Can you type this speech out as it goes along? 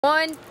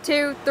1,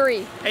 2, 3.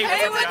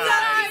 Hey, what's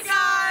up,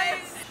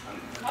 guys?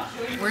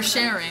 We're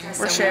sharing,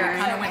 so we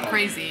kind of went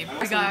crazy.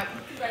 We got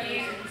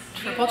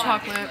triple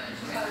chocolate,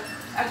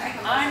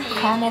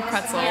 caramel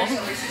pretzel,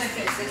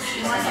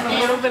 a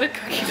little bit of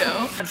cookie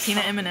dough,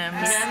 peanut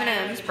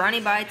M&M's, brownie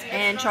bites,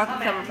 and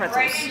chocolate covered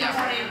pretzels.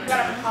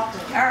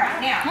 Alright,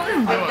 now.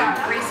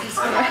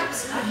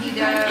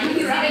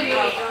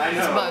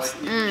 It's a bust.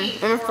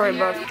 I'm afraid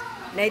both.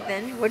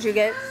 Nathan, what'd you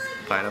get?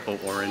 Pineapple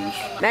orange.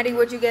 Maddie,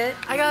 what'd you get?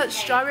 I got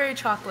strawberry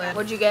chocolate.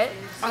 What'd you get?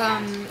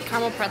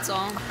 Caramel pretzel.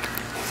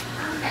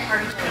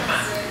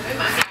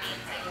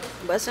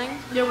 Blessing?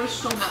 Yeah, we're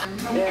so bad.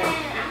 Yeah.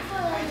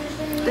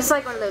 This is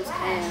like one of those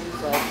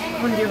cans. Like,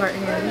 When do you hurt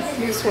your hands?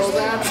 You swirl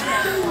that.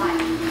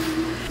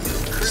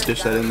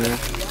 Stitch that in there.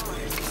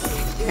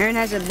 Aaron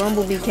has a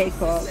bumblebee cake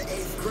pop.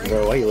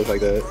 Bro, why you look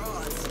like that?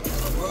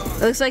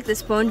 It looks like the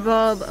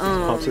SpongeBob,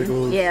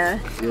 Popsicle? yeah.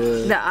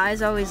 Yeah. The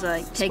eyes always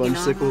like taking off.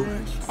 Sponge-sickle?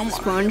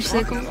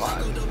 Sponge-sicle?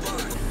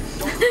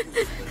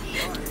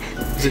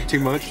 Is it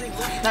too much?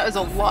 That was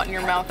a lot in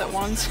your mouth at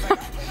once.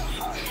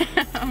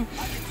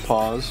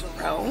 Pause.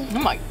 Oh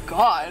my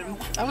god,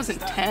 that was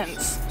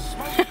intense.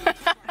 I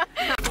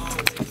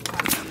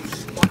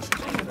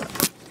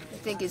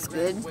think it's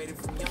good. I'm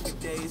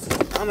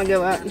gonna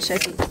go out and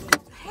check it.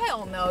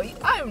 Hell no,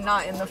 I am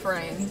not in the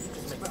frame.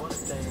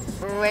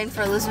 We're waiting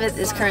for Elizabeth.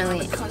 It's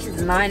currently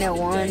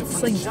 9:01.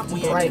 It's like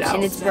bright out.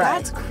 And it's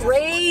bright. That's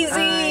crazy.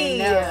 I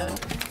know.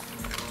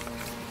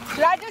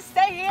 Should I just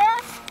stay here?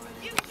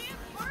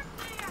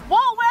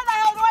 Well, where the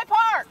hell do I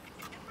park?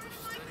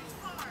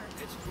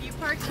 You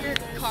parked your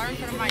car in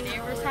front of my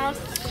neighbor's house,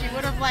 she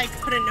would have like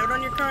put a note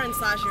on your car and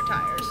slashed your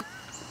tires.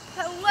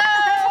 Hello.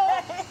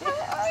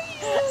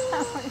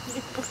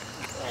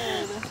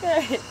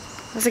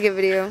 That's a good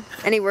video.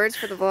 Any words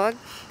for the vlog?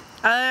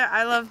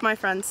 I love my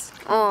friends.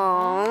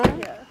 Aww.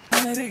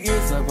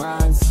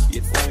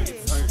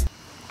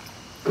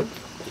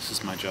 This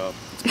is my job.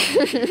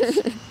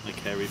 I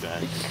carry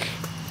bags.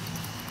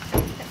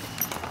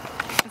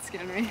 That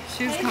scared me.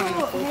 She was kind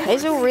of cool.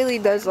 Hazel really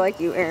does like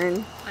you,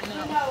 Aaron. I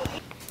know.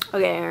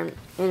 Okay, Aaron.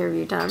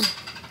 Interview time.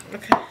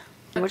 Okay.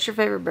 What's your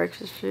favorite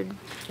breakfast food?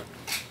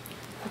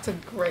 That's a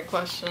great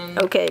question.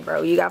 Okay,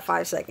 bro. You got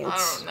 5 seconds.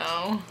 I don't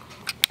know.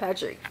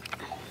 Patrick.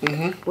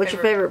 What's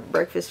your favorite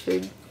breakfast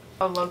food?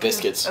 I love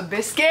Biscuits. A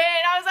biscuit.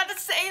 I was about to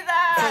say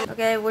that.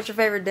 Okay, what's your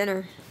favorite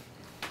dinner?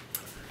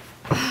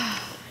 I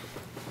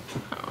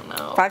don't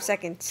know. 5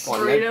 seconds.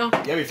 Burrito. You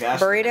gotta be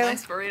fast. Burrito?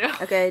 Nice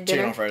burrito. Okay, Chicken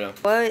dinner. Alfredo.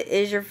 What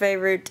is your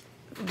favorite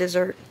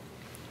dessert?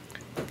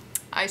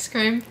 Ice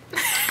cream.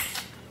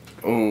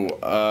 Ooh,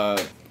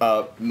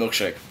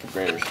 milkshake.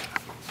 Graders.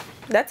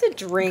 That's a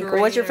drink.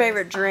 What's your Graders.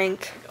 favorite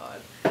drink?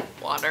 God.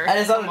 Water. That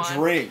is Come not on. a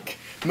drink.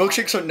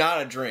 Milkshakes are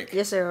not a drink.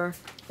 Yes, they are.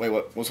 Wait,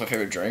 what's my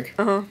favorite drink?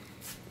 Uh-huh.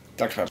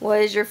 Dr. Pepper.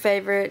 What is your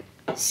favorite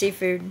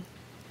seafood?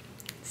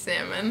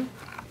 Salmon.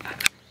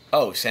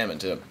 Oh, salmon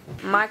too.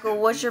 Michael,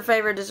 what's your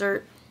favorite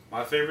dessert?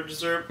 My favorite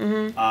dessert?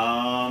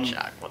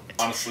 Chocolate.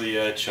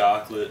 Honestly,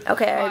 chocolate.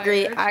 Okay, I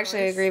agree. Fire I actually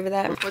choice. agree with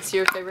that. What's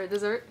your favorite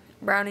dessert?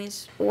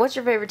 Brownies. What's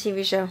your favorite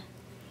TV show?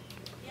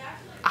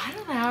 I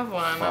don't have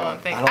one. I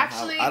don't think. I don't have-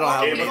 Actually, I don't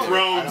have Game of one.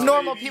 Thrones.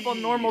 normal baby. people.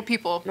 Normal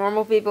people.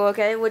 Normal people,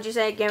 okay? What'd you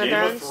say? Game of Game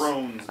Thrones? of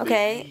Thrones.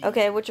 Okay, baby.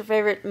 okay. What's your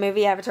favorite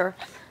movie? Avatar.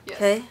 Yes.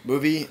 Okay.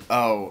 Movie?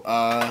 Oh,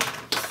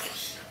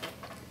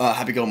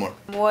 Happy Gilmore.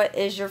 What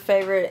is your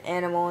favorite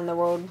animal in the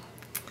world?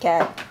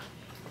 Cat.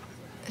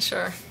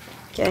 Sure.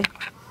 Okay.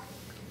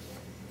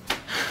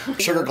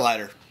 Sugar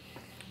glider.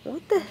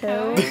 What the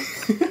hell?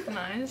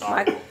 Nice.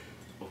 Michael.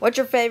 What's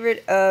your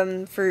favorite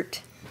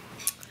fruit?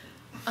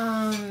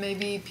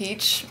 Maybe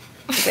peach.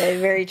 Okay,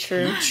 very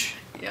true.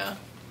 Yeah.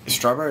 Is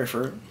strawberry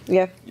fruit?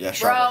 Yeah. Yeah,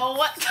 strawberry. Bro,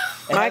 what?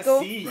 Michael?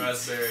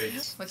 Raspberry.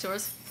 What's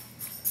yours?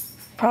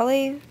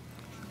 Probably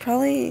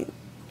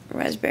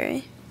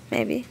raspberry.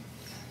 Maybe.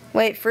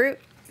 Wait, fruit?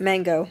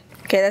 Mango.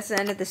 Okay, that's the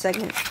end of the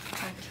segment.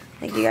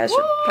 Thank you guys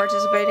for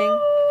participating.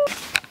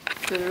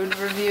 Food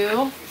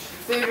review.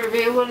 Food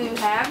review, what do you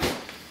have?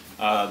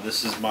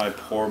 This is my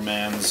poor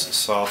man's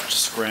soft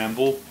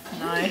scramble.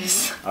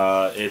 Nice.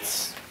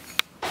 It's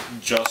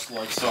just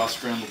like soft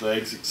scrambled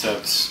eggs,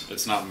 except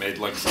it's not made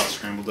like soft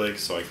scrambled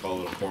eggs, so I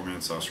call it a poor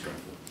man's soft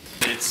scramble.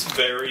 It's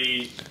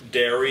very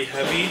dairy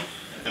heavy,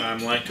 and I'm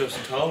lactose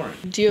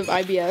intolerant. Do you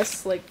have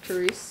IBS like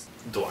Therese?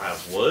 Do I have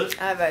what?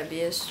 I have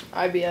IBS.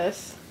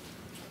 IBS.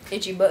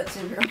 Itchy butt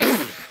syndrome.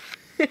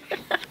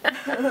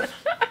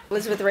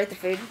 Elizabeth, rate the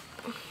food.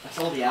 That's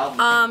all the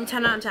album.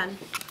 10 out of 10.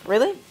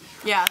 Really?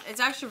 Yeah,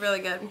 it's actually really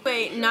good.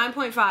 Wait,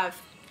 9.5.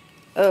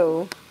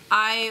 Oh.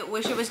 I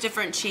wish it was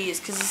different cheese,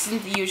 because this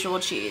isn't the usual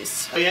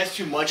cheese. Oh, he has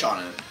too much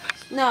on it.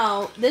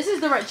 No, this is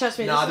the right, trust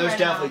me. No, this is the there's right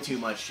definitely amount. too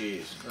much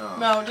cheese. Oh.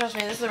 No, trust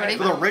me, this is the right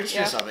For the amount.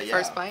 richness of it, yeah.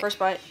 First bite. First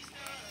bite.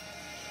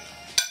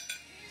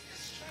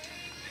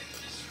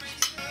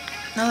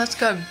 No, that's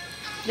good.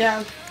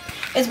 Yeah.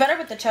 It's better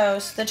with the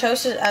toast. The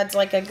toast adds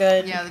like a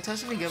good... Yeah, the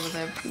toast would be good with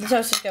it. The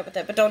toast is good with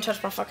it, but don't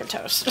touch my fucking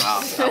toast.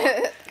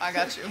 I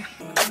got you.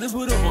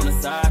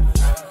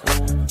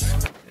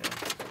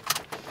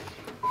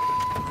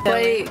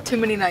 Play Too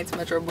Many Nights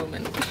Metro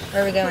Boomin.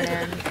 Where are we going,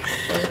 Aaron?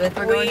 Elizabeth?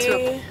 We're going to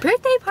a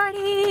birthday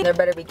party. There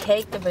better be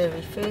cake, there better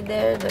be food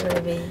there, there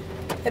better be...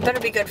 It better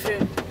be good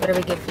food. Better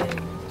be good food.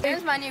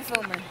 Here's my new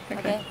filmer,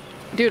 okay?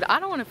 Dude, I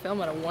don't want to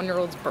film at a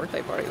 1-year-old's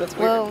birthday party. That's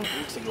weird. Whoa.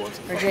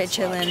 We're Jay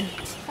chillin'.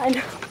 I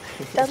know.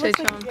 That Jay looks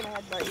like chillin'. he's gonna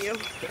headbutt you.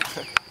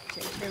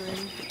 Jay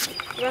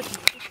chillin'.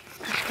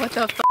 What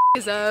the f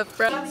is up,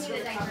 bro?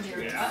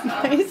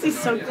 Why is he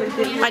so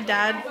creepy? My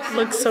dad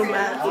looks so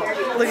mad.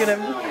 Look at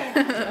him.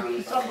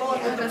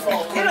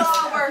 It'll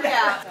all work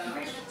out.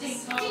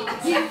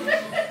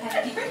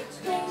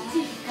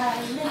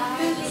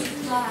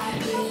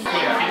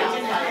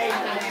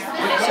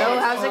 So,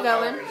 how's it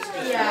going?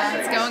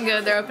 It's going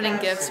good. They're opening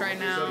gifts right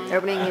now. They're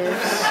opening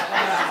gifts.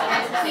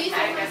 They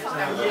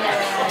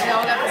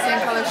all got the same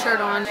color shirt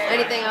on.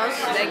 Anything else?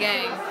 They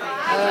gang.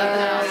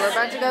 We're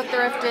about to go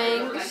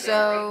thrifting,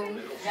 so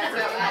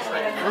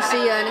we'll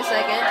see you in a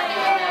second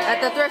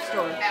at the thrift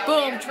store.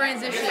 Boom,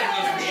 transition.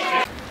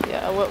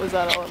 Yeah, what was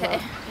that all about?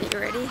 Okay, you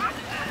ready?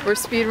 We're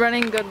speed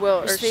running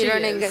Goodwill. Speed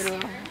running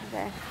Goodwill.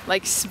 Okay.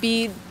 Like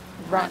speed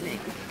running.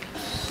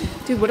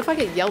 Dude, what if I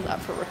get yelled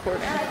at for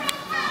recording?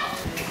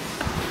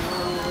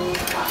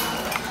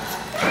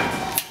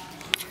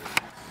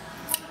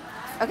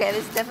 Okay,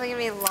 this is definitely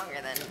gonna be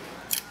longer than.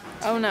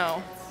 Oh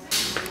no.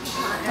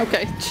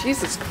 Okay,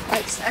 Jesus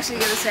Christ. Actually,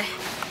 gonna say.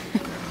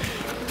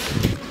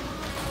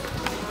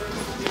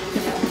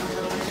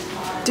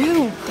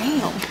 Dude,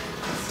 damn.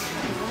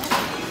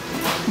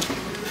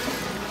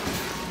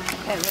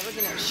 Okay, we're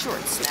looking at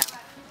shorts now.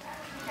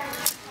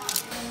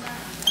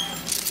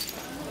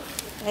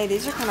 Hey,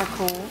 these are kind of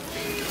cool.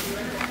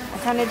 I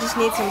kind of just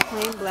need some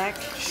plain black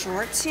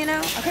shorts, you know?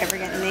 Okay, we're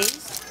getting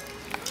these.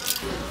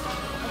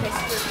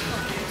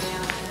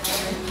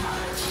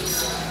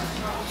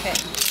 Okay.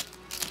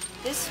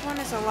 This one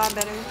is a lot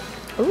better.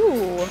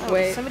 Ooh, Oh,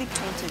 wait. somebody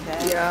painted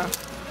that. Yeah.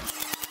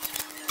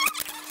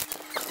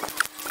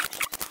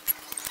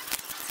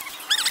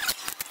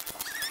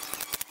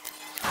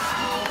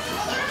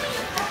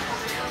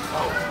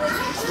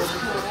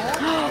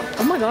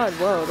 Oh my god,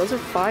 whoa, those are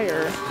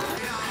fire.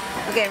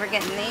 Okay, we're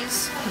getting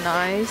these.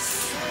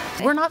 Nice.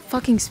 We're not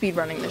fucking speed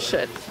running this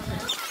shit.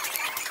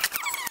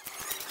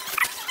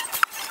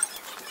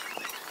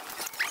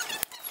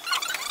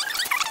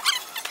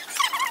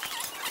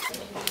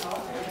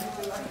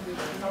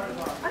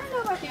 I don't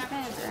know about these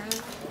pants, Aaron.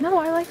 No,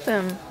 I like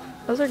them.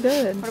 Those are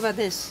good. What about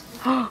this?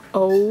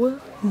 Oh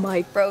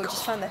my Bro, god.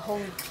 just found the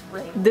whole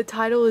ring. The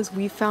title is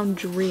We Found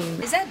Dream.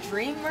 Is that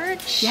Dream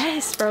merch?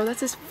 Yes, bro,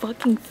 that's his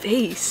fucking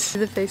face.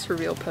 The face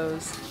reveal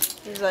pose.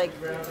 He's like,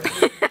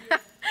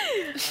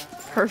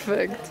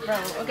 Perfect. bro,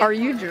 okay. Are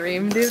you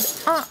Dream, dude?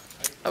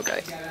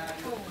 Okay.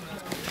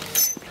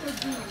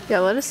 Yeah,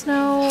 let us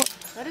know.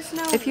 Let us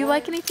know If you what-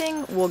 like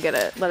anything, we'll get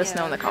it. Let us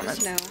know in the let us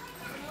comments. know.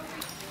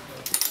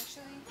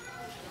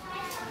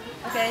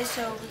 Okay,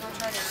 so we're gonna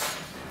try this.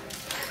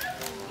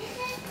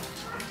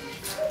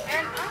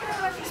 Aaron, I don't know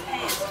about these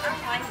pants. I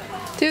don't like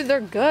them. Dude, they're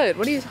good.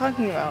 What are you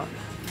talking about?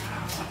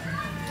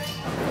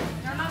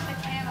 They're not the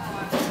camo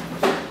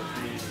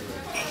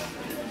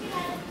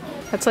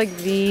That's like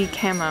the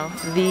camo.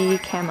 The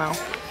camo.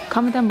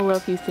 Comment down below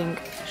if you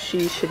think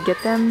she should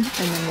get them, and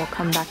then we'll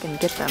come back and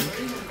get them.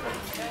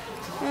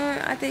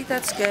 I think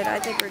that's good. I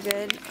think we're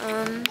good.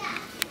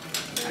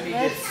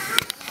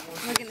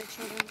 Let's look in the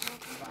children's book.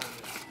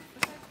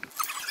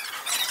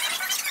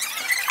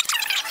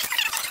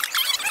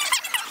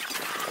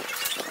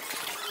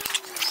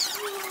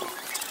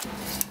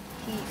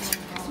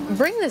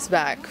 Bring this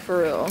back,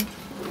 for real.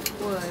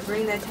 What?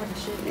 Bring that type of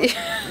shit.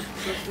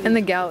 And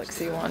the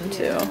Galaxy one,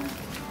 too.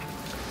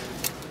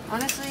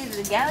 Honestly,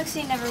 the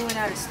Galaxy never went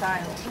out of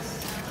style.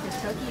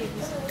 Kentucky,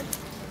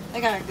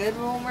 they got a good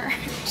roll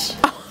merch.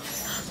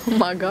 Oh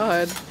my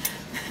god.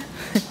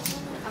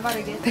 I'm about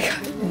to get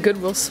that.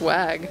 Goodwill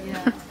swag.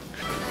 Yeah.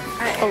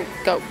 Oh,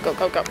 go, go,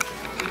 go, go.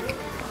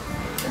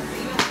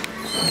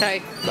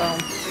 Okay, boom.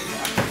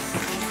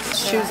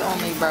 Shoes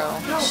only, bro.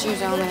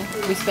 Shoes only.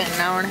 We spent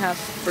an hour and a half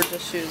for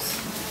just shoes.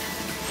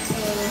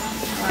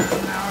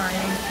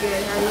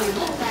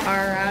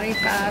 Alrighty,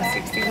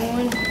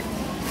 561.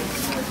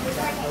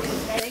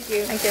 Thank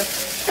you. Thank you.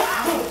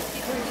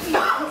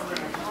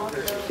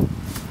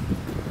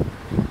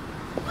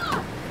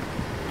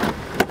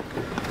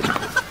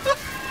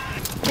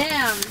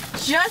 Damn,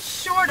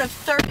 just short of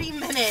 30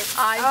 minutes.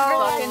 I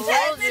fucking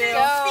told you.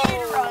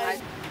 Speed run.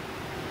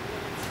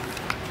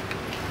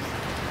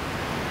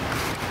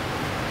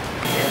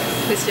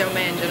 This young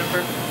man,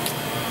 Jennifer.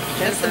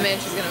 That's the man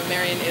she's gonna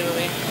marry in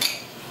Italy.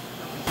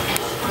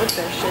 What's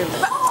that shit?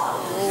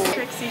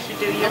 Tricks you should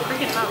do. You're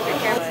freaking out. Be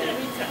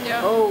careful.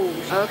 Yeah. Oh,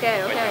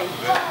 okay, okay.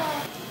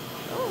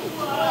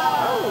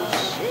 Oh,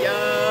 shit.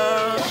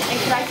 Yeah. And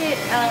could I get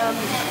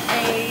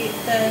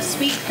the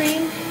sweet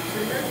cream?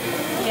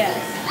 Yes.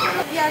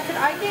 Yeah, could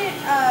I get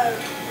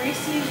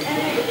Reese's in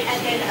it and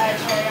then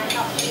cherry on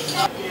top?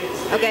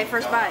 Okay,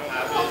 first bite.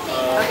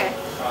 Okay.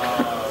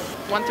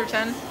 1 through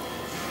 10?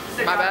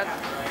 My bad.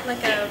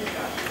 Like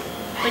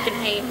an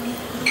 8.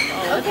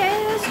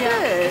 Okay, that's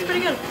good. It's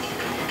pretty good.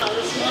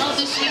 Well,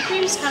 the sweet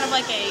cream is kind of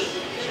like a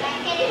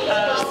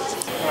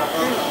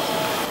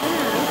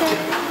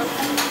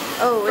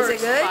Oh, is it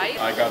First good? bite.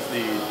 I got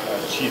the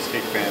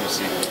cheesecake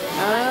fantasy.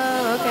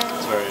 Oh, okay.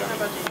 It's very yummy.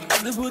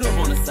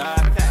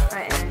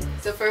 Alright, Aaron.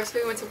 So first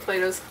we went to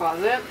Plato's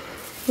Closet,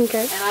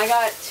 Okay. and I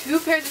got 2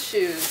 pairs of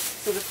shoes.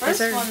 So the first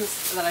sir.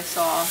 ones that I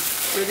saw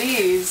were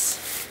these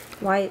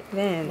White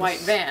Vans. white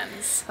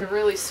Vans. To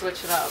really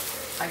switch it up,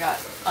 I got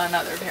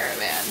another pair of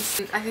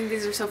Vans. I think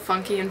these are so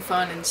funky and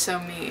fun and so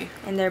me.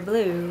 And they're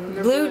blue.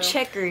 They're blue blue.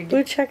 checkered.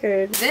 Blue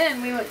checkered.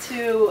 Then we went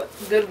to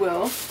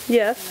Goodwill, and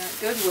Yes. at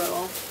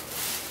Goodwill,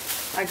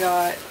 I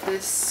got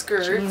this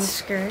skirt. Jean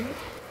skirt.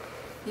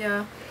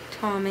 Yeah,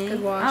 Tommy.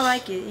 Good wash. I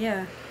like it,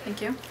 yeah.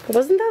 thank you.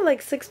 Wasn't that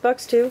like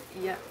 $6 too?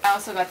 Yeah. I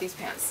also got these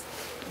pants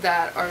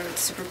that are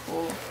super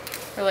cool.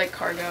 They're like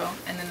cargo,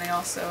 and then they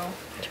also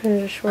Turn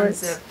your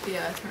shorts. unzip.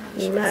 Yeah, turn on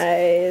the shorts.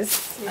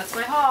 Nice. That's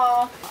my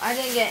haul. I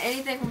didn't get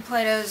anything from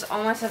Plato's.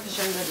 All my stuff is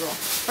from Goodwill.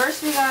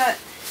 First we got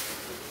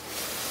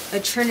a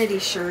Trinity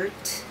shirt.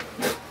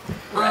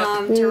 To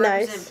Nice.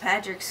 represent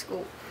Patrick's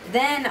school.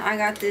 Then I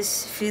got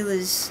this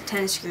Fila's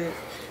tennis skirt.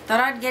 Thought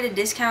I'd get a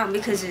discount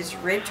because it's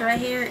ripped right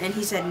here, and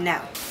he said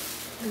no.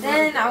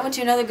 Then I went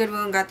to another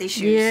Goodwill and got these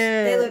shoes.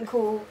 Yeah. They look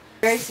cool.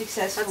 Very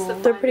successful. That's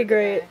the They're pretty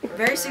great.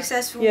 Very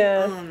successful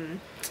Yeah.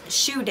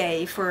 shoe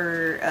day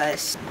for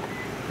us.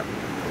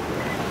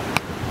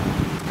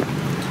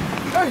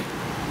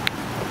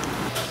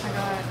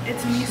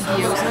 it's miso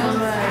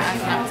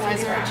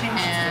appetizer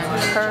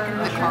and the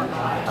cargo. I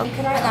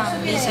got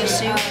miso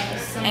soup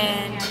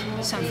and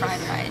some fried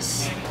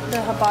rice.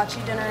 the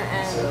hibachi dinner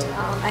and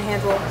a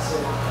hand roll.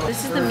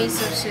 This is the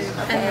miso soup,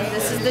 and then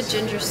this is the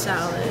ginger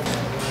salad.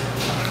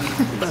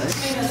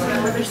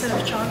 Another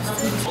set of chops.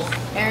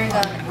 Aaron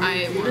got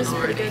I was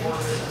already.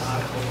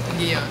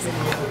 Yeah.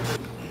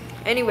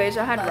 Anyways,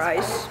 I had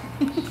rice.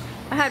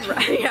 I had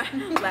rice. Yeah,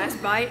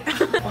 last bite.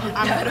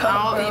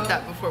 I'll eat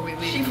that before we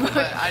leave,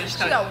 but I just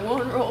She got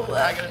one roll I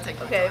left. gotta take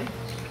the Okay.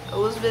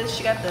 Elizabeth,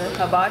 she got the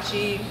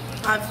hibachi.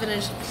 I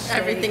finished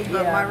everything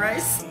but yeah. my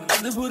rice.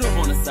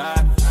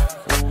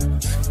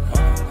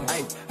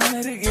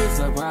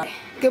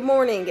 Good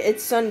morning.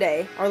 It's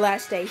Sunday, our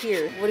last day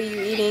here. What are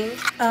you eating?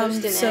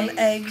 Toast and Some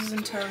eggs. eggs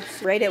and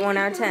toast. Rate it 1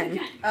 out of 10.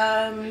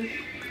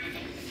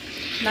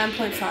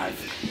 9.5.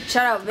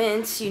 Shout out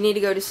Vince. You need to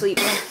go to sleep.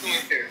 Why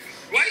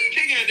are you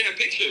taking that damn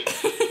picture?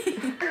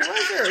 Why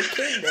is there a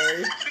kid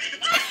there?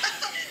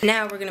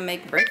 Now we're gonna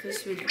make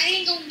breakfast with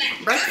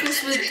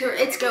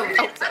it's going.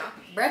 Oh,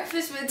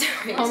 breakfast with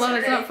Doritos. Hold on,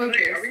 it's not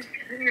focused.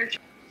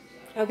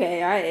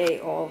 Okay, I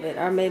ate all of it.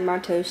 I made my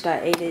toast. I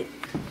ate it.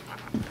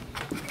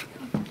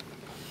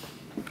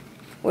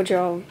 What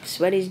y'all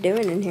sweaties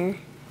doing in here?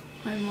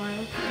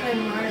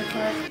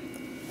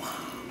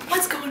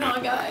 What's going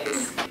on,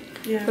 guys?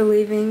 We're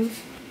leaving.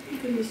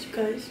 I miss you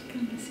guys.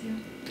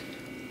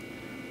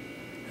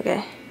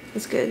 Okay,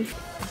 that's good.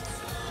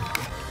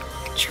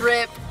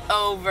 Trip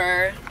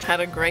over.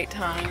 Had a great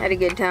time. Had a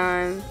good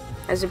time.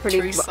 That's a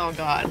pretty. We saw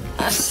God.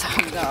 I saw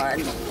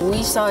God.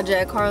 We saw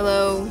Jack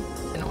Harlow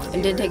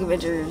and did take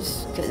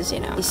pictures because, you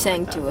know, he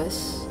sang to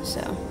us.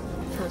 So,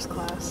 First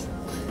class.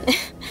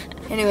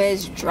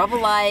 anyways, drop a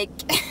like.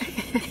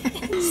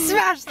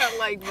 Smash that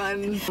like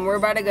button. We're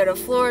about to go to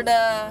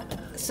Florida,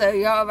 so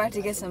y'all about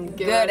to get some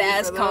good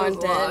ass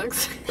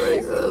content.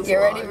 Get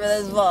ready for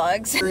those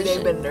vlogs.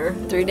 3-day bender.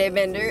 3-day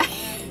bender.